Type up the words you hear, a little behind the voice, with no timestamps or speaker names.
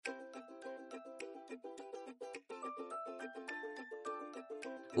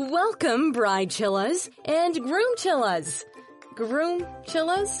Welcome, bride chillas and groom chillas. Groom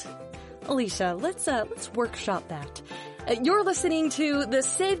chillas? Alicia, let's workshop that. You're listening to the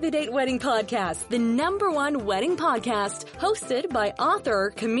Save the Date Wedding Podcast, the #1 wedding podcast hosted by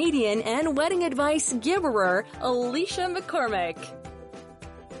author, comedian, and wedding advice giver Alicia McCormick.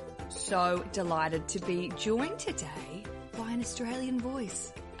 So delighted to be joined today by an Australian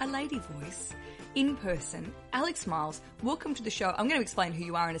voice, a lady voice, in person. Alex Miles, welcome to the show. I'm going to explain who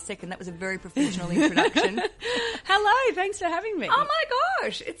you are in a second. That was a very professional introduction. Hello, thanks for having me. Oh my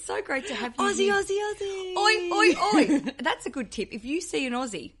gosh, it's so great to have you. Aussie, here. Aussie, Aussie. Oi, oi, oi. That's a good tip. If you see an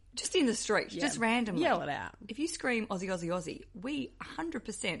Aussie, just in the street, just randomly, yell it out. If you scream Aussie, Aussie, Aussie, we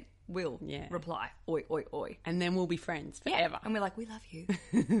 100% will reply, oi, oi, oi. And then we'll be friends forever. And we're like, we love you.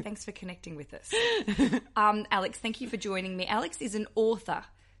 Thanks for connecting with us. Alex, thank you for joining me. Alex is an author.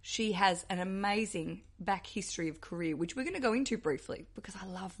 She has an amazing back history of career, which we're going to go into briefly because I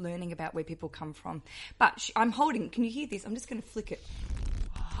love learning about where people come from. But I'm holding, can you hear this? I'm just going to flick it.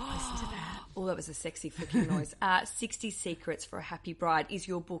 Listen to that. Oh, that was a sexy flicking noise. 60 Secrets for a Happy Bride is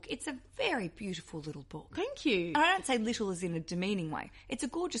your book. It's a very beautiful little book. Thank you. And I don't say little as in a demeaning way. It's a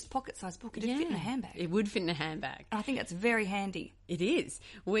gorgeous pocket-sized book. It'd fit in a handbag. It would fit in a handbag. And I think that's very handy. It is.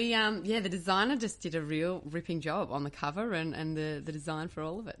 We, the designer just did a real ripping job on the cover and the design for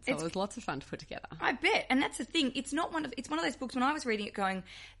all of it. So it was lots of fun to put together. I bet. And that's the thing. It's one of those books when I was reading it going,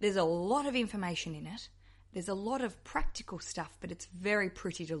 there's a lot of information in it. There's a lot of practical stuff, but it's very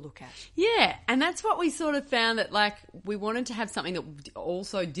pretty to look at. Yeah, and that's what we sort of found that, like, we wanted to have something that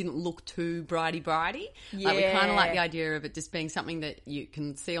also didn't look too bridey-bridey. Yeah. Like, we kind of like the idea of it just being something that you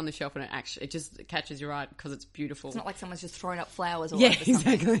can see on the shelf and it just catches your eye because it's beautiful. It's not like someone's just throwing up flowers all over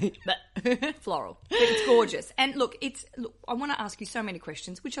something. Exactly. But floral. But it's gorgeous. And look, I want to ask you so many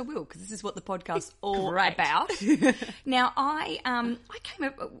questions, which I will, because this is what the podcast's all about. Now, I came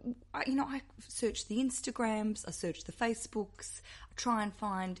up, I searched the Instagrams, I search the Facebooks, I try and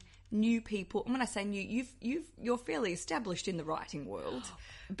find new people. And when I say new, you're fairly established in the writing world.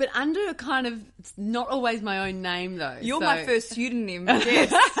 But under kind of not always my own name though. You're my first pseudonym.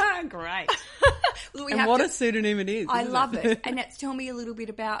 Yes. Great. And what a pseudonym it is. I love it. And tell me a little bit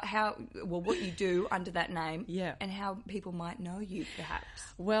about what you do under that name. Yeah. And how people might know you, perhaps.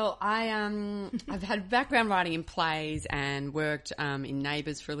 Well, I've had background writing in plays and worked in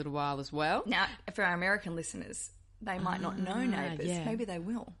Neighbours for a little while as well. Now, for our American listeners, they might not know Neighbours. Yeah. Maybe they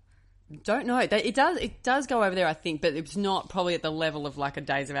will. Don't know. It does go over there, I think, but it's not probably at the level of like a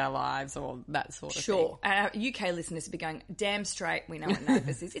Days of Our Lives or that sort of thing. Sure. Our UK listeners will be going, damn straight, we know what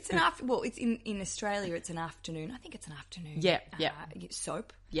Neighbours is. It's an it's in Australia, it's an afternoon. I think it's an afternoon. Yeah.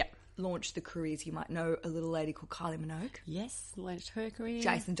 Soap. Yeah. Launched the careers. You might know a little lady called Kylie Minogue. Yes, launched her career.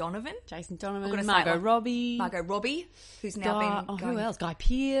 Jason Donovan, Margot Robbie, who's now been going... who else? Guy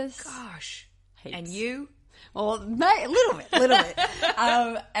Pearce. Gosh. Heaps. And you? Well, mate, a little bit.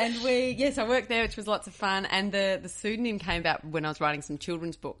 And I worked there, which was lots of fun. And the pseudonym came about when I was writing some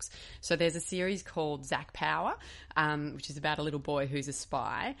children's books. So there's a series called Zach Power, which is about a little boy who's a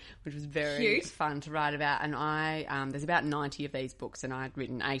spy, which was very cute. Fun to write about. And there's about 90 of these books, and I'd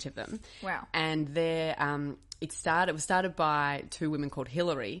written 8 of them. Wow. And it was started by 2 women called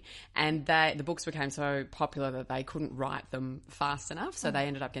Hillary, and the books became so popular that they couldn't write them fast enough, so they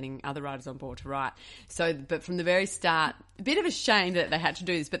ended up getting other writers on board to write. So, but from the very start, a bit of a shame that they had to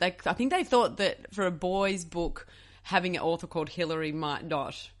do this, but I think they thought that for a boys' book, having an author called Hillary might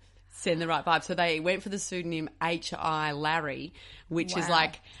not send the right vibe, so they went for the pseudonym H.I. Larry, which is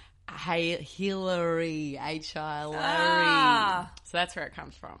like, hey, Hillary, H.I. Larry. So that's where it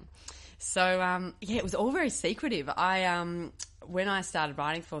comes from. So, it was all very secretive. When I started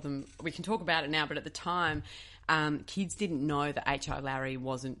writing for them, we can talk about it now, but at the time, kids didn't know that H.I. Larry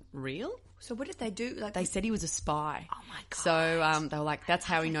wasn't real. So what did they do? Like they said he was a spy. Oh my God. So they were like, that's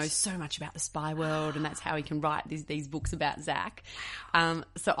how he knows so much about the spy world, and that's how he can write these books about Zach.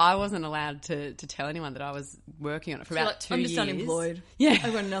 So I wasn't allowed to tell anyone that I was working on it for about 2 years. I'm just unemployed. Yeah.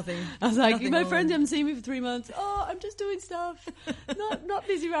 I've got nothing. I was like, Nothing my on. friends haven't seen me for 3 months. Oh, I'm just doing stuff. Not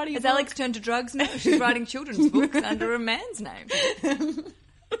busy writing a Has book. Alex turned to drugs now? She's writing children's books under a man's name.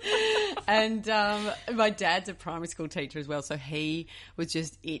 And my dad's a primary school teacher as well, so he was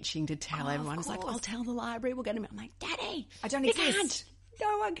just itching to tell everyone. He was like, I'll tell the library, we'll get him. I'm like, Daddy, I don't you exist. can't.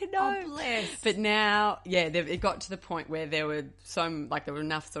 No one can know. Oh, bless. But now, it got to the point where there were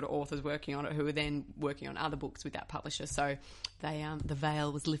enough sort of authors working on it who were then working on other books with that publisher. So they the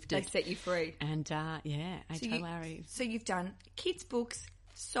veil was lifted. They set you free. And H.I. Larry. So you've done kids' books,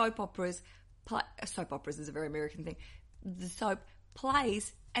 soap operas. Soap operas is a very American thing. The soap,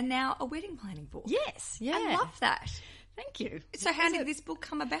 plays, and now a wedding planning book. Yes, yeah. I love that. Thank you. So how did this book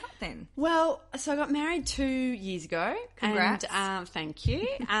come about then? Well, so I got married 2 years ago. Congrats. And, thank you.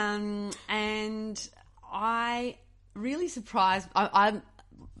 And I really surprised.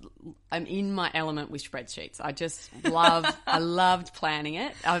 I'm in my element with spreadsheets. I just I loved planning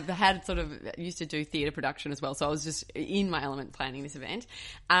it. I've had used to do theatre production as well, so I was just in my element planning this event.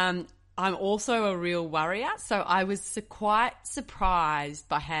 I'm also a real worrier, so I was quite surprised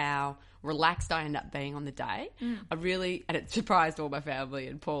by how relaxed I end up being on the day. And it surprised all my family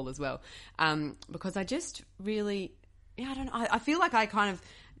and Paul as well, because I just really, I don't know, I feel like I kind of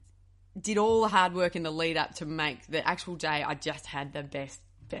did all the hard work in the lead up to make the actual day. I just had the best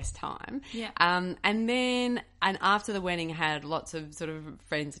time. Yeah. And after the wedding, I had lots of sort of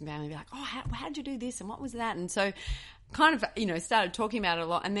friends and family be like, oh, how did you do this and what was that? And so kind of, started talking about it a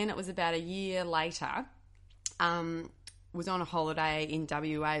lot. And then it was about a year later, was on a holiday in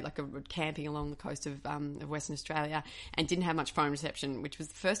WA, camping along the coast of Western Australia, and didn't have much phone reception, which was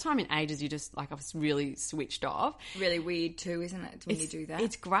the first time in ages I was really switched off. Really weird too, isn't it, when you do that?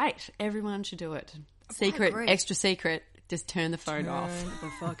 It's great. Everyone should do it. Secret, extra secret, just turn the phone off. Turn the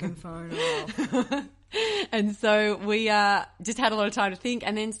fucking phone off. And so we just had a lot of time to think,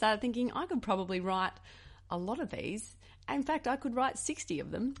 and then started thinking I could probably write a lot of these. In fact, I could write 60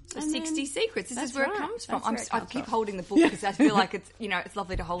 of them. So 60 secrets. This is where it comes from. I keep from. holding the book because I feel like it's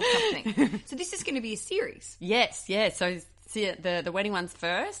lovely to hold something. So this is going to be a series. Yes. So see, the wedding one's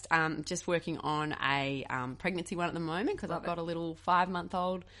first. Just working on a pregnancy one at the moment because I've got a little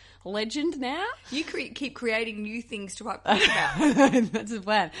 5-month-old legend now. You keep creating new things to write books about. That's the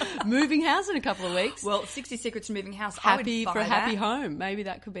plan. Moving house in a couple of weeks. Well, 60 Secrets to Moving House. Happy for a happy home. Maybe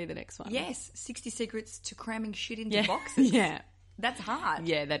that could be the next one. Yes, 60 Secrets to Cramming Shit into Boxes. Yeah. That's hard.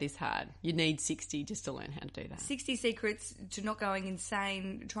 Yeah, that is hard. You need 60 just to learn how to do that. 60 Secrets to Not Going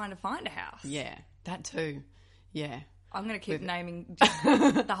Insane trying to find a house. Yeah, that too. Yeah. I'm going to keep naming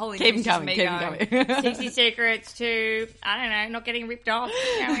the whole Keep them coming. 60 Secrets to, I don't know, not getting ripped off.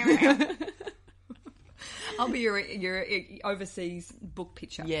 I'll be your overseas book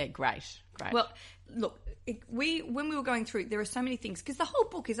pitcher. Yeah, great. Well, look, when we were going through, there are so many things, because the whole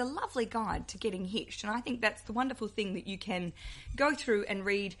book is a lovely guide to getting hitched, and I think that's the wonderful thing, that you can go through and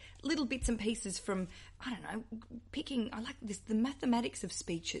read little bits and pieces from, I don't know, I like this, the mathematics of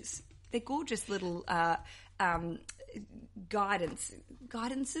speeches. They're gorgeous little guidances.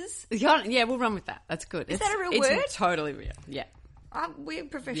 Yeah, we'll run with that. That's good. Is that a real word? It's totally real. Yeah. We're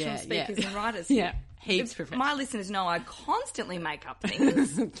professional speakers and writers. Yeah, heaps professional. My listeners know I constantly make up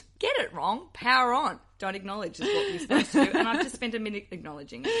things. Get it wrong, power on. Don't acknowledge is what you're supposed to do. And I've just spent a minute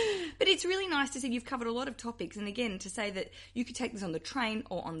acknowledging it. But it's really nice to see you've covered a lot of topics. And again, to say that you could take this on the train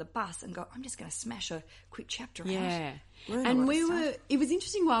or on the bus and go, I'm just going to smash a quick chapter out. Yeah. And it was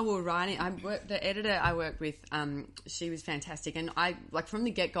interesting while we were writing. The editor I worked with, she was fantastic. And from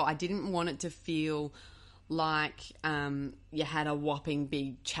the get-go, I didn't want it to feel like you had a whopping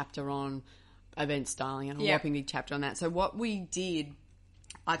big chapter on event styling and a whopping big chapter on that. So what we did,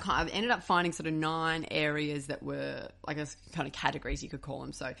 I ended up finding sort of 9 areas that were, I guess, kind of categories you could call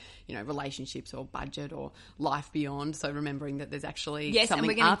them. So, relationships or budget or life beyond. So remembering that there's actually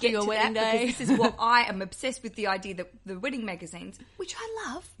something after your wedding day. This is what I am obsessed with, the idea that the wedding magazines, which I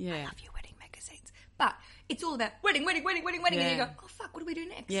love. Yeah. I love your wedding magazines. But it's all about wedding. Yeah. And then you go, oh, fuck, what do we do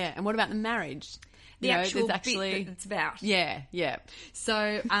next? Yeah. And what about the marriage? The actual bit that it's about. Yeah.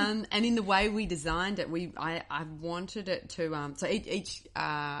 So, and in the way we designed it, I wanted it to, so each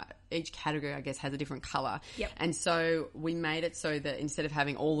category, I guess, has a different colour. Yep. And so we made it so that instead of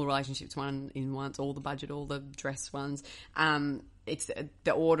having all the relationships once, all the budget, all the dress ones,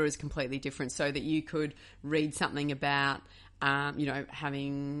 the order is completely different, so that you could read something about,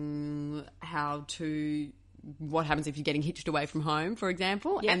 having what happens if you're getting hitched away from home, for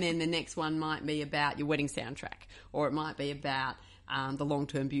example. Yep. And then the next one might be about your wedding soundtrack, or it might be about the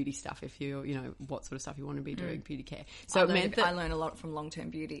long-term beauty stuff, if what sort of stuff you want to be doing, beauty care. So I learned a lot from long-term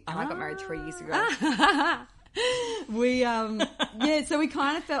beauty, and I got married 3 years ago. So we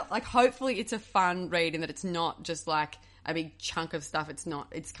kind of felt like hopefully it's a fun read, and that it's not just like a big chunk of stuff. It's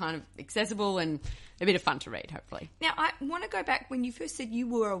kind of accessible and a bit of fun to read, hopefully. Now, I want to go back when you first said you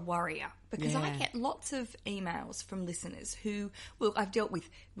were a worrier, because I get lots of emails from listeners who, well,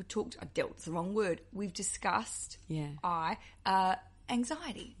 it's the wrong word. We've discussed,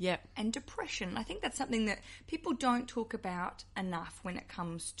 anxiety and depression. I think that's something that people don't talk about enough when it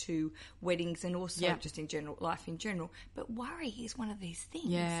comes to weddings and also just in general, life in general. But worry is one of these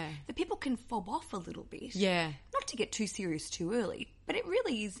things that people can fob off a little bit. Yeah. Not to get too serious too early, but it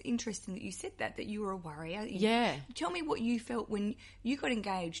really is interesting that you said that you were a worrier. Tell me what you felt when you got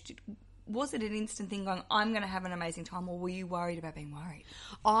engaged. was it an instant thing going, I'm going to have an amazing time, or were you worried about being worried?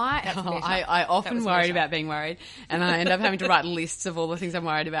 I often worried about being worried, and I end up having to write lists of all the things I'm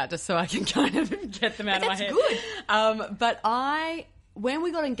worried about just so I can kind of get them out of my head. That's good. But when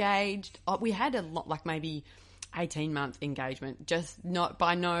we got engaged, we had a lot, like maybe 18-month engagement, just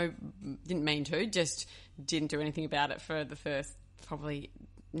didn't mean to, just didn't do anything about it for the first probably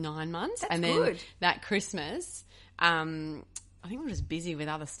 9 months. That's and then good. that Christmas, I think we were just busy with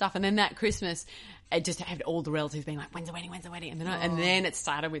other stuff. And then that Christmas, it just had all the relatives being like, when's the wedding? And then it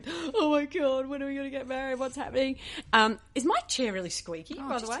started with, oh my God, when are we going to get married? What's happening? Is my chair really squeaky,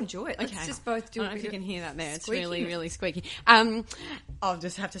 by the way? Enjoy it. Let's Okay. just both do I a don't know if you bit can hear that there. It's squeaking. really, really squeaky. I'll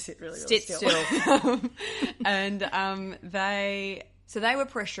just have to sit really still. And they... So they were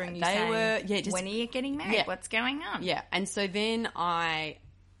pressuring you, when are you getting married? Yeah. What's going on? Yeah, and so then I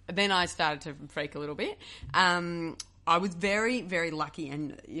started to freak a little bit. I was very, very lucky,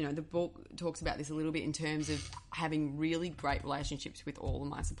 and the book talks about this a little bit in terms of having really great relationships with all of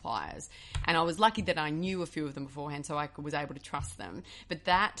my suppliers, and I was lucky that I knew a few of them beforehand, so I was able to trust them. But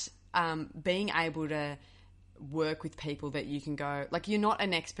that being able to work with people that you can go, like, you're not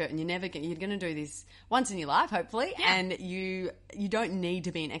an expert and you're going to do this once in your life, hopefully, and you don't need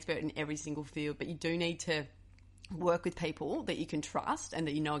to be an expert in every single field, but you do need to work with people that you can trust and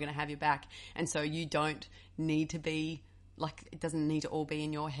that you know are going to have your back, and so you don't need to be like, it doesn't need to all be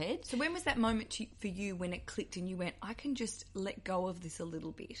in your head. So when was that moment for you when it clicked and you went, I can just let go of this a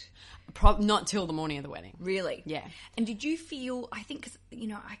little bit? Not till the morning of the wedding. Really? Yeah. And did you feel, I think, 'cause,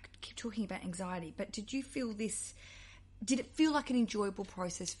 I keep talking about anxiety, but did you feel this, did it feel like an enjoyable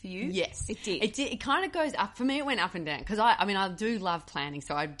process for you? Yes. It did. It did. It kind of goes up. For me, it went up and down because I do love planning,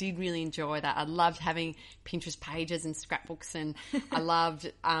 so I did really enjoy that. I loved having Pinterest pages and scrapbooks, and I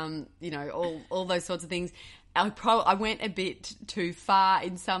loved, all those sorts of things. I went a bit too far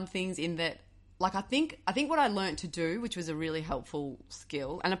in some things in that, like, I think what I learnt to do, which was a really helpful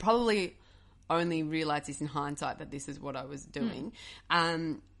skill, and I probably only realised this in hindsight that this is what I was doing,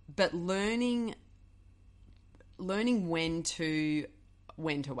 but learning when to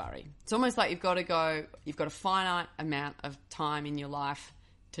worry. It's almost like you've got a finite amount of time in your life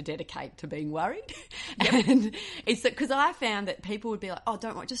to dedicate to being worried. Yep. And it's because I found that people would be like, oh,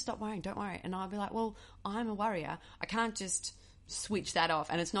 don't worry, just stop worrying, don't worry. And I'd be like, well, I'm a worrier. I can't just switch that off.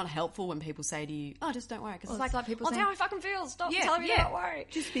 And it's not helpful when people say to you, oh, just don't worry. Because it's like people saying, how I fucking feel. Stop telling me not worry.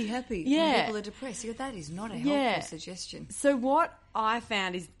 Just be happy. Yeah. When people are depressed. That is not a helpful suggestion. So what I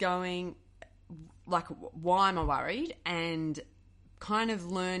found is going, like, why am I worried? And kind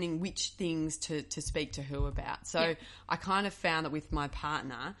of learning which things to speak to who about. So I kind of found that with my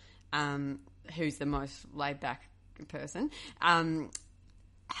partner, who's the most laid-back person,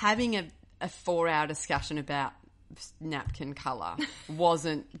 having a 4-hour discussion about napkin colour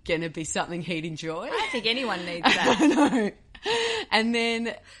wasn't going to be something he'd enjoy. I don't think anyone needs that. I know. And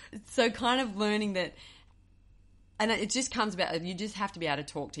then, so kind of learning that, and it just comes about, you just have to be able to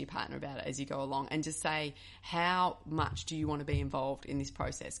talk to your partner about it as you go along and just say, how much do you want to be involved in this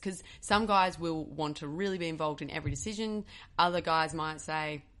process? Because some guys will want to really be involved in every decision. Other guys might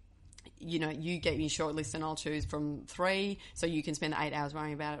say, you get your short list and I'll choose from 3, so you can spend the 8 hours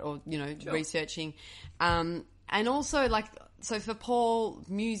worrying about it or, sure. researching. And also, like, so for Paul,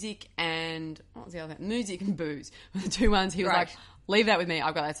 music and, what was the other thing? Music and booze were the 2 ones. He was like, leave that with me,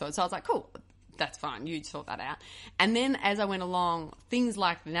 I've got that sorted. So I was like, cool. That's fine, you sort that out. And then as I went along, things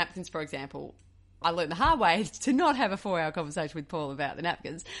like the napkins, for example, I learned the hard way to not have a 4-hour conversation with Paul about the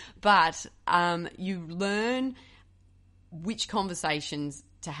napkins, but you learn which conversations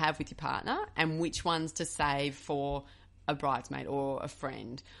to have with your partner and which ones to save for a bridesmaid or a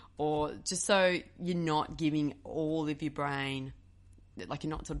friend, or just so you're not giving all of your brain, like,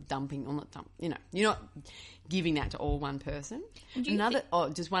 you're not sort of dumping, or not you're not giving that to all one person.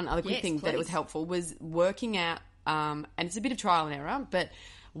 Just one other quick thing that was helpful was working out, and it's a bit of trial and error, but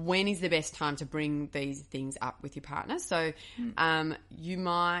when is the best time to bring these things up with your partner? So you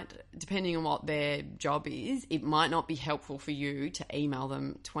might, depending on what their job is, it might not be helpful for you to email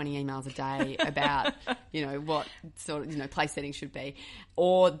them 20 emails a day about, what sort of, place settings should be.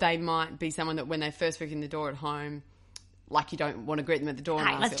 Or they might be someone that when they first walk in the door at home, like, you don't want to greet them at the door.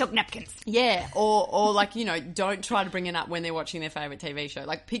 Hey, let's talk napkins. Yeah, or like, don't try to bring it up when they're watching their favourite TV show.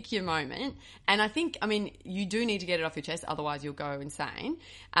 Like, pick your moment. And I think, you do need to get it off your chest, otherwise you'll go insane.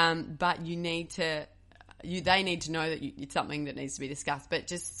 But you need to, they need to know that it's something that needs to be discussed. But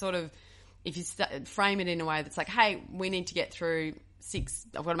just sort of, if you frame it in a way that's like, hey, we need to get through 6,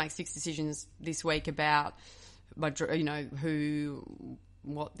 I've got to make 6 decisions this week about, who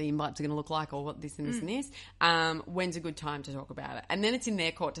what the invites are going to look like or what this and this and this. When's a good time to talk about it? And then it's in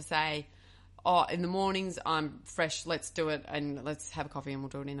their court to say, oh, in the mornings I'm fresh, let's do it and let's have a coffee and we'll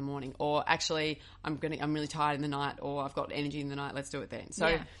do it in the morning. Or actually, I'm really tired in the night, or I've got energy in the night, let's do it then.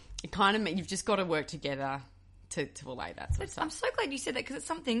 So it kind of you've just got to work together to allay that sort of stuff. I'm so glad you said that, because it's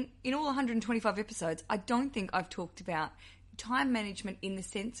something, in all 125 episodes, I don't think I've talked about time management in the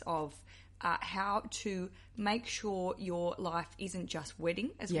sense of how to make sure your life isn't just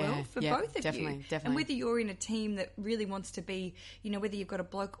wedding as well for both of you. Definitely. And whether you're in a team that really wants to be, whether you've got a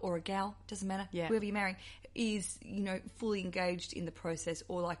bloke or a gal, doesn't matter, whoever you're marrying, is, fully engaged in the process,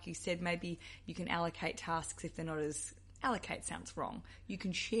 or like you said, maybe you can allocate tasks if they're not as... Allocate sounds wrong. You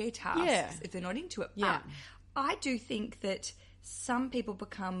can share tasks if they're not into it. Yeah. But I do think that some people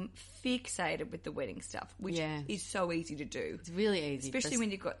become fixated with the wedding stuff, which is so easy to do. It's really easy. Especially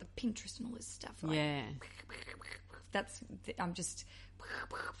when you've got the Pinterest and all this stuff. Like, I'm just...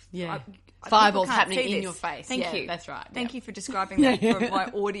 Fireballs happening in your face. Thank you. That's right. Thank you for describing that for my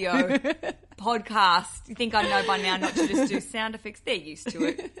audio podcast. You think I know by now not to just do sound effects. They're used to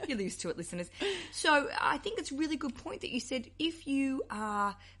it. You're used to it, listeners. So I think it's a really good point that you said, if you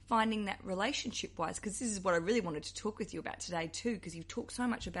are finding that relationship-wise, because this is what I really wanted to talk with you about today too, because you've talked so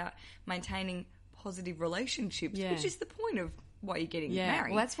much about maintaining positive relationships, which is the point of why you're getting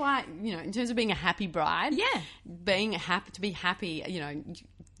married. Well, that's why, in terms of being a happy bride, being happy, to be happy,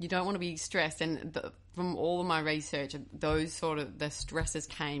 you don't want to be stressed. And from all of my research, those sort of the stresses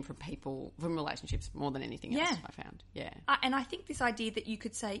came from relationships more than anything else, I found. Yeah. And I think this idea that you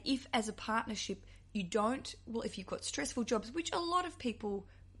could say, if as a partnership you don't, well, if you've got stressful jobs, which a lot of people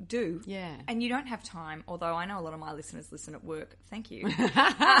do, and you don't have time, although I know a lot of my listeners listen at work. Thank you.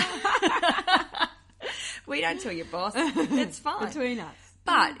 We don't tell your boss. It's fine. Between us.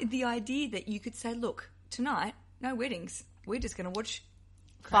 But the idea that you could say, look, tonight, no weddings. We're just going to watch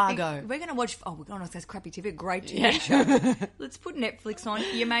Fargo. We're going to watch... Oh, we're going to say crappy TV. Great TV show. Let's put Netflix on.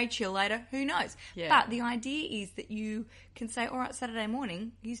 You may chill later. Who knows? Yeah. But the idea is that you can say, all right, Saturday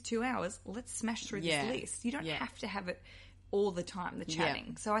morning, here's 2 hours. Let's smash through this list. You don't have to have it all the time, the chatting.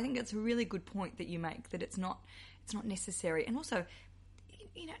 Yeah. So I think it's a really good point that you make, that it's not necessary. And also...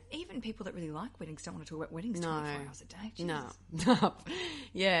 even people that really like weddings don't want to talk about weddings 24 hours a day. Jesus. No.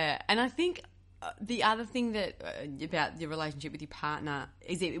 Yeah. And I think the other thing that about your relationship with your partner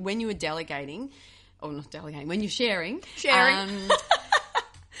is that when you are delegating, or not delegating, when you're sharing,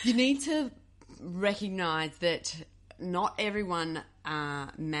 you need to recognise that not everyone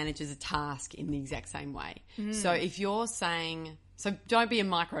manages a task in the exact same way. So if you're saying... So don't be a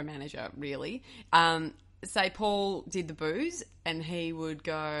micromanager, really. Say Paul did the booze and he would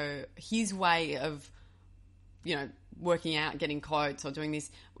go, his way of, working out, getting quotes or doing this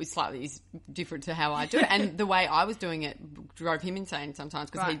was slightly different to how I do it. And the way I was doing it drove him insane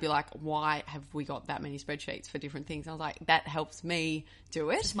sometimes, because he'd be like, why have we got that many spreadsheets for different things? And I was like, that helps me do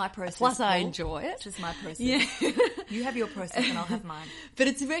it. It's my process. Plus I enjoy it. It's just my process. Yeah. You have your process and I'll have mine. But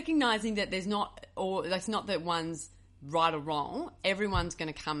it's recognising that there's not, or it's not that one's right or wrong. Everyone's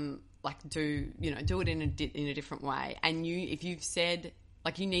going to come... do it in a different way. And if you've said,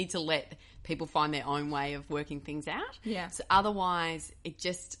 you need to let people find their own way of working things out. Yeah. So otherwise,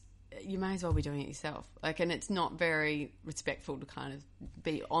 you may as well be doing it yourself. And it's not very respectful to kind of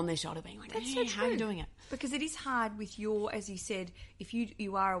be on their shoulder being like, hey, how are you doing it? Because it is hard with as you said, if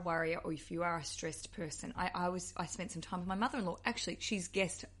you are a worrier or if you are a stressed person. I spent some time with my mother-in-law. Actually, she's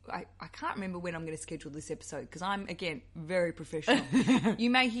guest. I can't remember when I'm going to schedule this episode, because I'm, again, very professional.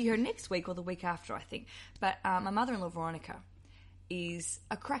 You may hear her next week or the week after, I think. But my mother-in-law, Veronica, is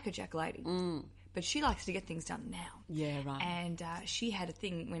a crackerjack lady. But she likes to get things done now. Yeah, right. And she had a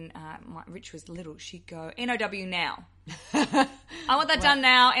thing when Rich was little. She'd go, NOW now. I want that done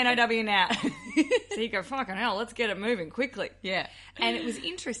now, NOW now. So he'd go, fucking hell, let's get it moving quickly. Yeah. And it was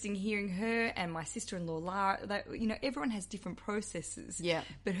interesting hearing her and my sister-in-law, Lara. Everyone has different processes. Yeah.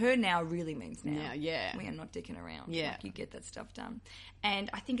 But her now really means now. Now, yeah. We are not dicking around. Yeah. You get that stuff done. And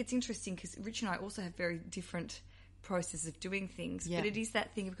I think it's interesting because Rich and I also have very different processes of doing things. Yeah. But it is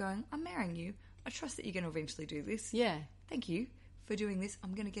that thing of going, I'm marrying you. I trust that you're going to eventually do this. Yeah. Thank you for doing this.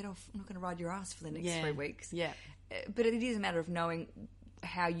 I'm going to get off. I'm not going to ride your ass for the next 3 weeks. Yeah. But it is a matter of knowing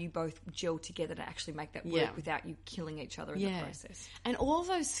how you both gel together to actually make that work without you killing each other in the process. And all of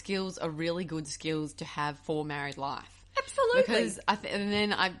those skills are really good skills to have for married life. Absolutely. Because and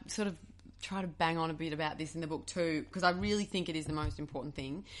then I sort of try to bang on a bit about this in the book too, because I really think it is the most important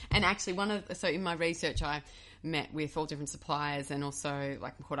thing. And actually so in my research I met with all different suppliers, and also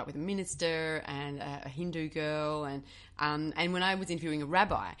like caught up with a minister and a Hindu girl, and when I was interviewing a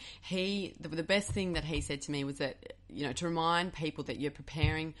rabbi, the best thing that he said to me was that, you know, to remind people that you're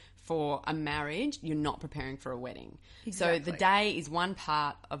preparing for a marriage, you're not preparing for a wedding. Exactly. So the day is one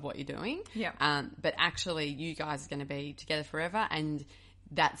part of what you're doing, but actually you guys are going to be together forever, and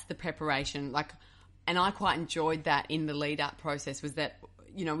that's the preparation. Like, and I quite enjoyed that in the lead up process, was that,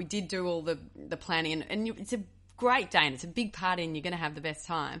 you know, we did do all the planning, and it's a great day and it's a big party and you're going to have the best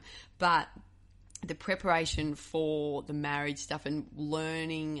time, but the preparation for the marriage stuff and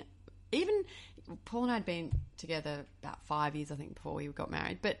learning, even Paul and I had been together about 5 years, I think, before we got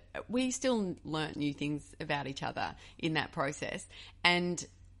married, but we still learnt new things about each other in that process, and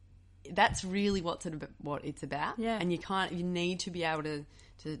that's really what it's about. Yeah. And you need to be able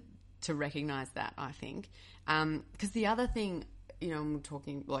to recognise that, I think, because the other thing, you know, when we're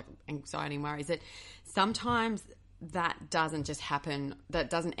talking like anxiety and worry, is that sometimes that doesn't just happen, that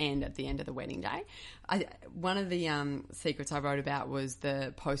doesn't end at the end of the wedding day. One of the secrets I wrote about was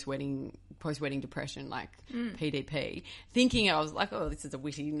the post-wedding depression, like PDP. Thinking, I was like, oh, this is a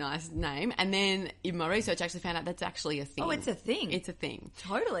witty, nice name. And then in my research, I actually found out that's actually a thing. Oh, it's a thing. It's a thing.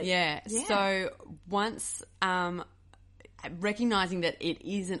 Totally. Yeah. So once recognising that it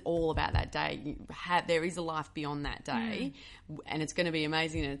isn't all about that day, there is a life beyond that day, and it's going to be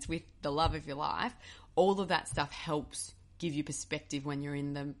amazing, and it's with the love of your life. All of that stuff helps give you perspective when you're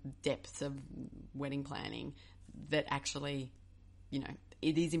in the depths of wedding planning, that actually, you know,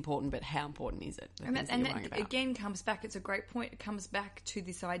 it is important, but how important is it? And that again comes back, it's a great point, it comes back to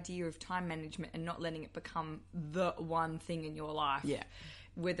this idea of time management and not letting it become the one thing in your life. Yeah.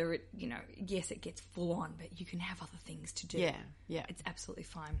 Whether it, you know, yes, it gets full on, but you can have other things to do. Yeah, yeah. It's absolutely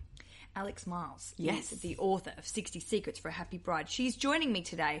fine. Alex Miles yes, is the author of 60 Secrets for a Happy Bride. She's joining me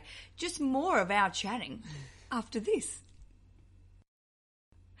today. Just more of our chatting after this.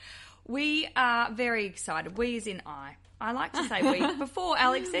 We are very excited. We as in I. I like to say we. Before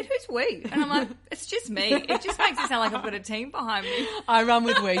Alex said, who's we? And I'm like, it's just me. It just makes it sound like I've got a team behind me. I run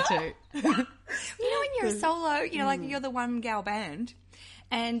with we too. You know, when you're a solo, you know, like you're the one gal band.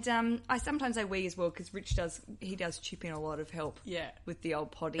 And I sometimes say we as well, because Rich does chip in a lot of help with the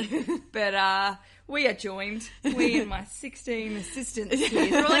old potty. But we are joined, we and my 16 assistants here.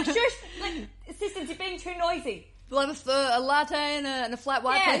 They're all like, shush, like, assistants, you're being too noisy. We'll have a latte and a flat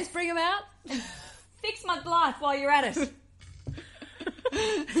white, yes. please. Bring them out. Fix my life while you're at it.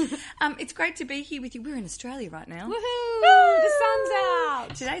 It's great to be here with you. We're in Australia right now. Woohoo! The sun's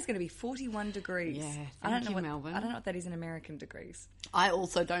out. Today's going to be 41 degrees. Yeah, thank you, Melbourne. I don't know what that is in American degrees. I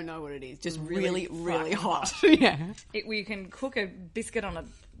also don't know what it is. Just really, really hot. Yeah. You can cook a biscuit on a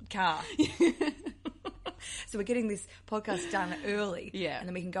car. So we're getting this podcast done early. Yeah. And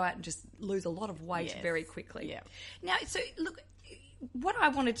then we can go out and just lose a lot of weight very quickly. Yeah. Now, so look, what I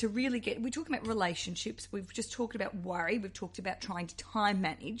wanted to really get, we're talking about relationships. We've just talked about worry. We've talked about trying to time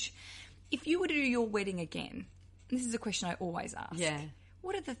manage. If you were to do your wedding again, and this is a question I always ask. Yeah.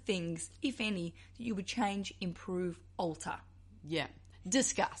 What are the things, if any, that you would change, improve, alter? Yeah.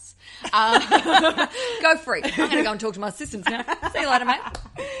 Discuss. Go for it. I'm going to go and talk to my assistants now. See you later, mate.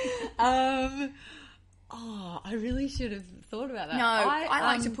 I really should have thought about that. No, I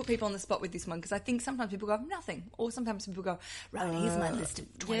like to put people on the spot with this one, because I think sometimes people go, nothing. Or sometimes people go, right, here's my list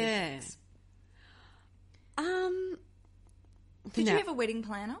of 20 things. Did you have a wedding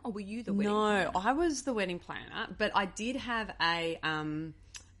planner, or were you the wedding planner? No, I was the wedding planner, but I did have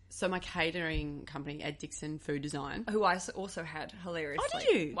so my catering company, Ed Dixon Food Design. Who I also had, hilariously. Oh,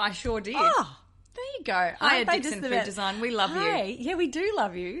 did you? I sure did. Oh, there you go. Hi, Ed Dixon Food Design. We love you. Yeah, we do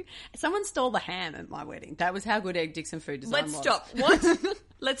love you. Someone stole the ham at my wedding. That was how good Ed Dixon Food Design was. Let's stop. What?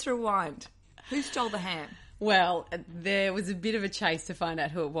 Let's rewind. Who stole the ham? Well, there was a bit of a chase to find out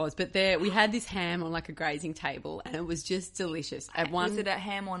who it was, but we had this ham on like a grazing table, and it was just delicious. Was it a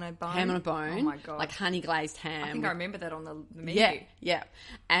ham on a bone? Ham on a bone. Oh my God. Like honey glazed ham. I think I remember that on the menu. Yeah.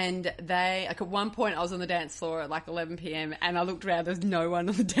 And like at one point I was on the dance floor at like 11 p.m. and I looked around, there was no one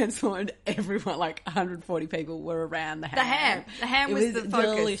on the dance floor, and everyone, like 140 people, were around the ham. The ham was the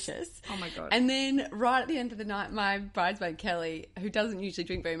focus. Delicious. Oh my God. And then right at the end of the night, my bridesmaid Kelly, who doesn't usually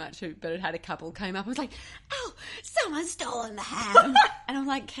drink very much, but had had a couple, came up and was like, oh, someone's stolen the ham. And I'm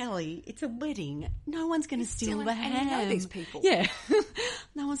like, Kelly, it's a wedding. No one's going to steal the ham. And you know these people. Yeah.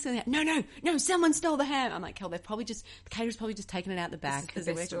 No one's stealing it. No, someone stole the ham. I'm like, Kelly, the caterer's probably just taken it out the back because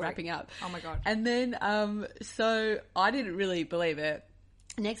they're wrapping up. Oh my God. And then, so I didn't really believe it.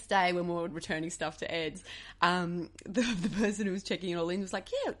 Next day, when we were returning stuff to Ed's, the person who was checking it all in was like,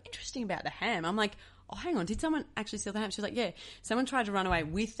 yeah, interesting about the ham. I'm like, oh, hang on, did someone actually steal the ham? She was like, yeah, someone tried to run away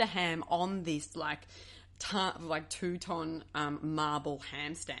with the ham on this, like, like 2-ton marble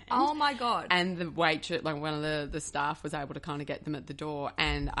ham stand. Oh my God. And the waitress, like one of the staff was able to kind of get them at the door,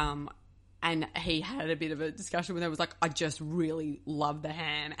 and he had a bit of a discussion with her. It was like, I just really love the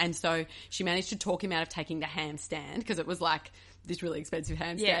ham. And so she managed to talk him out of taking the ham stand, because it was like this really expensive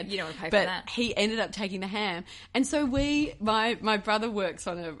ham stand. Yeah, you don't want to pay but for that. He ended up taking the ham. And so my brother works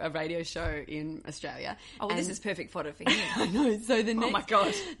on a radio show in Australia. Oh, well, this is perfect fodder for him. I know. So the next, my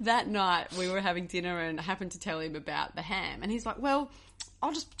God. that night we were having dinner and I happened to tell him about the ham. And he's like, well,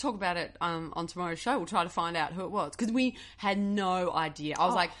 I'll just talk about it on tomorrow's show. We'll try to find out who it was. Because we had no idea. I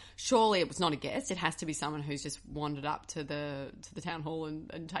was like, surely it was not a guest. It has to be someone who's just wandered up to the town hall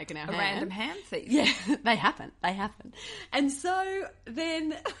and taken our ham. A random ham thief. Yeah, they happen. And so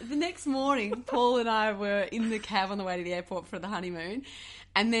then the next morning, Paul and I were in the cab on the way to the airport for the honeymoon.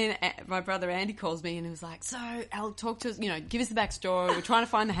 And then my brother Andy calls me and he was like, so Al, talk to us, give us the backstory. We're trying to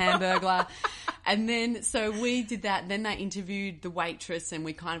find the Hamburglar. And then, so we did that. Then they interviewed the waitress and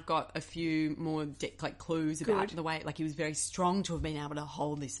we kind of got a few more clues about the way, like he was very strong to have been able to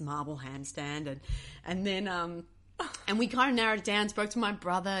hold this marble ham stand. And then, and we kind of narrowed it down, spoke to my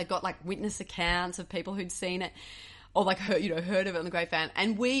brother, got like witness accounts of people who'd seen it. Or like heard of it on the grapevine.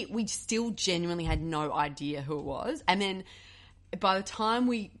 And we still genuinely had no idea who it was. And then by the time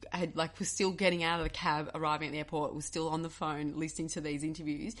we had was still getting out of the cab, arriving at the airport, was still on the phone listening to these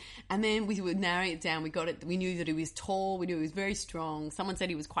interviews. And then we were narrowing it down. We knew that he was tall. We knew he was very strong. Someone said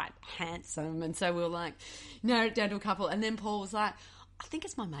he was quite handsome. And so we were like, narrowed it down to a couple. And then Paul was like, I think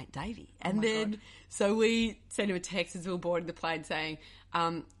it's my mate Davey. And God. So we sent him a text as we were boarding the plane saying,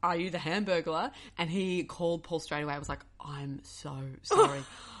 are you the Hamburglar? And he called Paul straight away. I was like, I'm so sorry.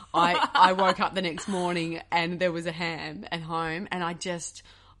 I woke up the next morning and there was a ham at home, and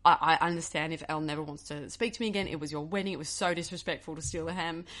I understand if Al never wants to speak to me again. It was your wedding. It was so disrespectful to steal the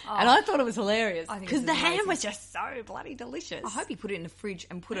ham. Oh, and I thought it was hilarious because the ham was just so bloody delicious. I hope he put it in the fridge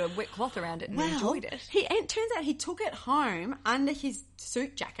and put a wet cloth around it and enjoyed it. It turns out he took it home under his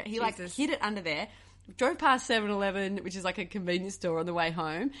suit jacket. He hid it under there. Drove past 7-Eleven, which is like a convenience store, on the way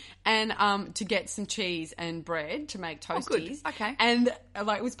home, and to get some cheese and bread to make toasties. Oh, good. Okay. And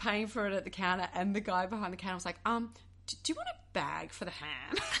was paying for it at the counter, and the guy behind the counter was like, do you want a bag for the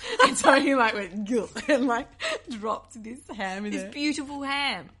ham? And so he went Gulp, and dropped this ham in this beautiful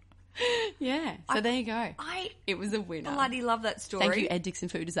ham. Yeah. So there you go. It was a winner. Bloody love that story. Thank you, Ed Dixon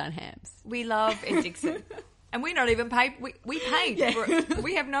Food Design Hams. We love Ed Dixon. And we're not even paid. We paid. Yeah.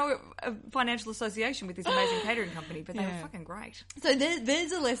 We have no financial association with this amazing catering company, but they were fucking great. So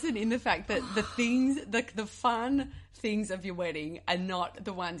there's a lesson in the fact that the things, the fun things of your wedding are not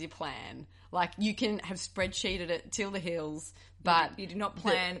the ones you plan. Like, you can have spreadsheeted it till the hills, but you do not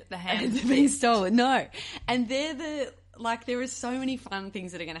plan the ham to be stolen. No. And there are so many fun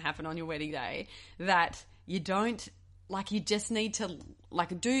things that are going to happen on your wedding day that you don't, you just need to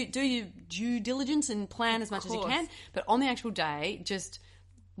do your due diligence and plan as much as you can. But on the actual day, just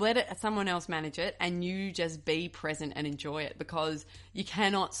let someone else manage it, and you just be present and enjoy it, because you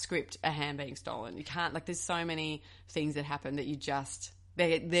cannot script a ham being stolen. You can't. There's so many things that happen that you just.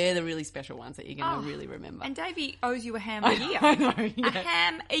 They're the really special ones that you're going to really remember. And Davey owes you a ham a year. I know. Yeah. A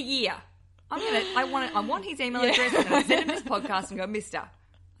ham a year. I want his email address, and I send him this podcast and go, Mister,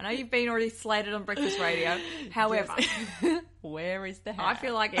 I know you've been already slated on breakfast radio. However, where is the ham? I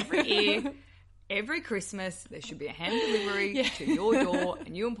feel like every year, every Christmas, there should be a ham delivery to your door,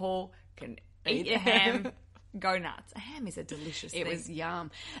 and you and Paul can eat your ham, go nuts. A ham is a delicious thing. It was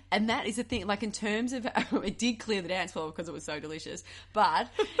yum. And that is the thing, in terms of, it did clear the dance floor because it was so delicious, but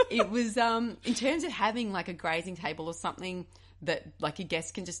it was, in terms of having a grazing table or something that your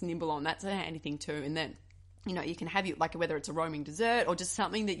guests can just nibble on, that's a handy thing too. And then, you can have whether it's a roaming dessert or just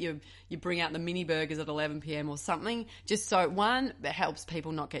something that you bring out the mini burgers at 11 p.m. or something, just so, one, that helps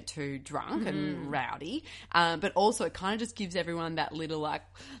people not get too drunk and rowdy, but also it kind of just gives everyone that little,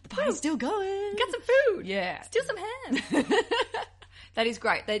 the party's still going. Get some food. Yeah. Steal some ham. That is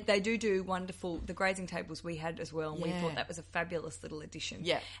great. They do wonderful, the grazing tables we had as well, and we thought that was a fabulous little addition.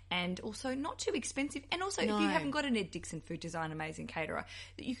 Yeah. And also not too expensive. And also, if you haven't got an Ed Dixon Food Design amazing caterer,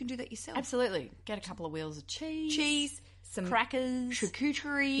 that you can do that yourself. Absolutely. Get a couple of wheels of cheese. Some crackers,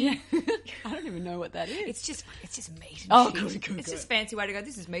 charcuterie. Yeah. I don't even know what that is. It's just meat and shit. Good. It's just a fancy way to go,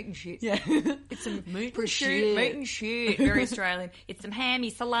 this is meat and shit. Yeah. It's some meat and shit. Very Australian. It's some hammy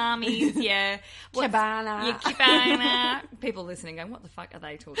salamis, Cabana. Yeah, cabana. People listening going, what the fuck are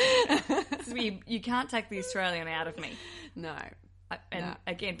they talking about? You can't take the Australian out of me. No.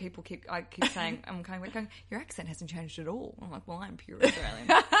 Again, I keep saying, I'm going, your accent hasn't changed at all. I'm like, well, I'm pure Australian.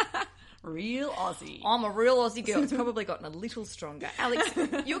 real Aussie. I'm a real Aussie girl. It's probably gotten a little stronger. Alex,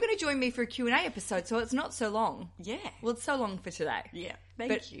 you're going to join me for a Q&A episode, so it's not so long. Yeah. Well, it's so long for today. Yeah.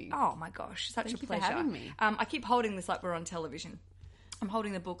 Thank you. Oh, my gosh. Such Thank a you for pleasure. having me. I keep holding this like we're on television. I'm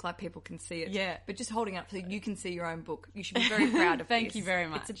holding the book like people can see it. Yeah. But just holding it up so you can see your own book. You should be very proud of Thank this. you very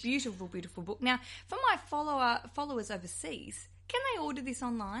much. It's a beautiful, beautiful book. Now, for my followers overseas, can they order this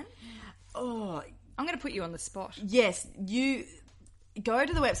online? Oh, I'm going to put you on the spot. yes. You go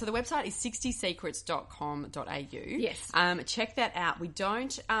to the website. So the website is 60secrets.com.au. Yes. Check that out. We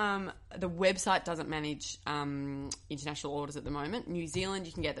don't, the website doesn't manage international orders at the moment. New Zealand,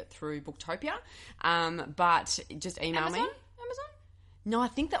 you can get it through Booktopia. But just email me. Amazon? No, I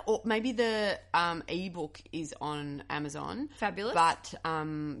think that maybe the ebook is on Amazon. Fabulous. But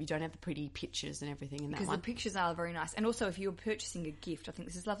you don't have the pretty pictures and everything in that Because one. the pictures are very nice. And also, if you're purchasing a gift, I think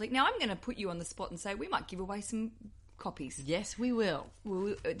this is lovely. Now, I'm going to put you on the spot and say we might give away some copies. Yes, we will.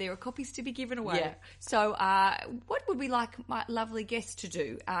 There are copies to be given away. Yeah. So, what would we like my lovely guest to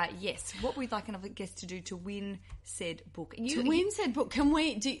do? Yes, what would we like a lovely guest to do to win said book? To win said book, can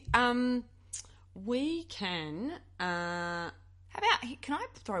we do? We can. How about, can I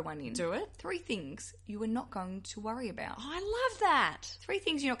throw one in? Do it. 3 things you are not going to worry about. Oh, I love that. 3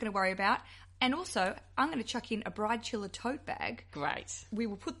 things you're not going to worry about. And also, I'm going to chuck in a Bride Chiller tote bag. Great. We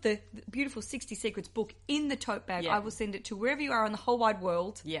will put the beautiful 60 Secrets book in the tote bag. Yeah. I will send it to wherever you are in the whole wide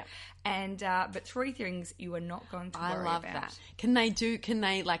world. Yeah. And but 3 things you are not going to worry about. I love that. Can they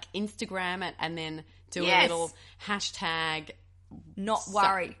like Instagram it and then do Yes. a little hashtag Not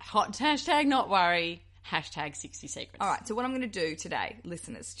worry. Hashtag not worry. Hashtag 60 secrets. All right, so what I'm going to do today,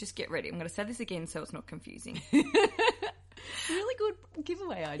 listeners, just get ready. I'm going to say this again so it's not confusing. Really good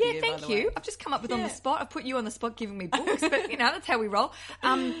giveaway idea. Yeah, thank by the you. way. I've just come up with on the spot. I've put you on the spot giving me books, but that's how we roll.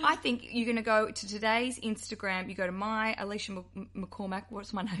 I think you're going to go to today's Instagram. You go to my Alicia McCormack.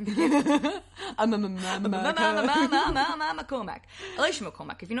 What's my name again? McCormack. Alicia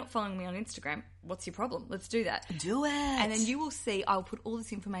McCormack. If you're not following me on Instagram, what's your problem? Let's do that. Do it. And then you will see. I'll put all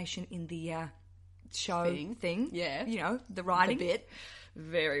this information in the show thing. Yeah. The writing The bit.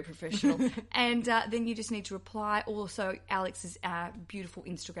 Very professional. And then you just need to reply. Also, Alex's beautiful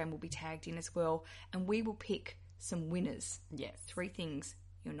Instagram will be tagged in as well. And we will pick some winners. Yes. 3 things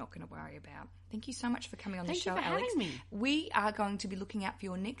you're not going to worry about. Thank you so much for coming on Thank the show, you for Alex. having me. We are going to be looking out for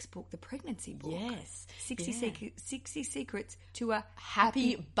your next book, the pregnancy book. Yes. 60 Secrets to a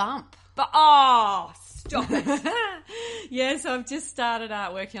Happy bump. But stop it. Yeah, so I've just started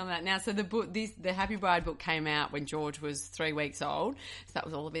working on that now. So the Happy Bride book came out when George was 3 weeks old. So that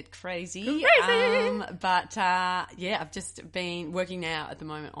was all a bit crazy. But I've just been working now at the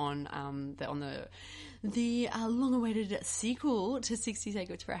moment on the long-awaited sequel to 60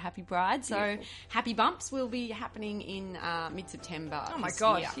 Secrets for a Happy Bride. So Beautiful. Happy Bumps will be happening in mid-September. Oh my this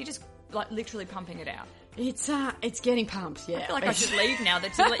God. year. You're just like literally pumping it out. It's getting pumped, yeah. I feel like I should leave now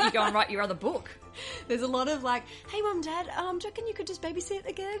to let you go and write your other book. There's a lot of like, hey, Mum, Dad, do you reckon you could just babysit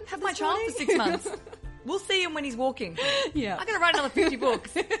again? Have my child for 6 months. We'll see him when he's walking. Yeah. I'm going to write another 50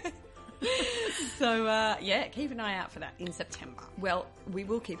 books. So, keep an eye out for that in September. Well, we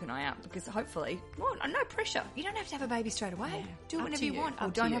will keep an eye out because hopefully, no pressure. You don't have to have a baby straight away. Yeah. Do it Up whenever to you you. want. Or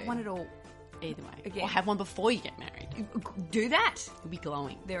Up to don't have you. one at all. Either way. Again. Or have one before you get married. Do that. You'll be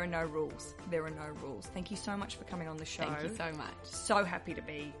glowing. There are no rules. There are no rules. Thank you so much for coming on the show. Thank you so much. So happy to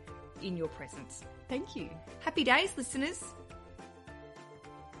be in your presence. Thank you. Happy days, listeners.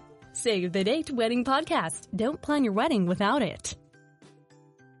 Save the Date Wedding Podcast. Don't plan your wedding without it.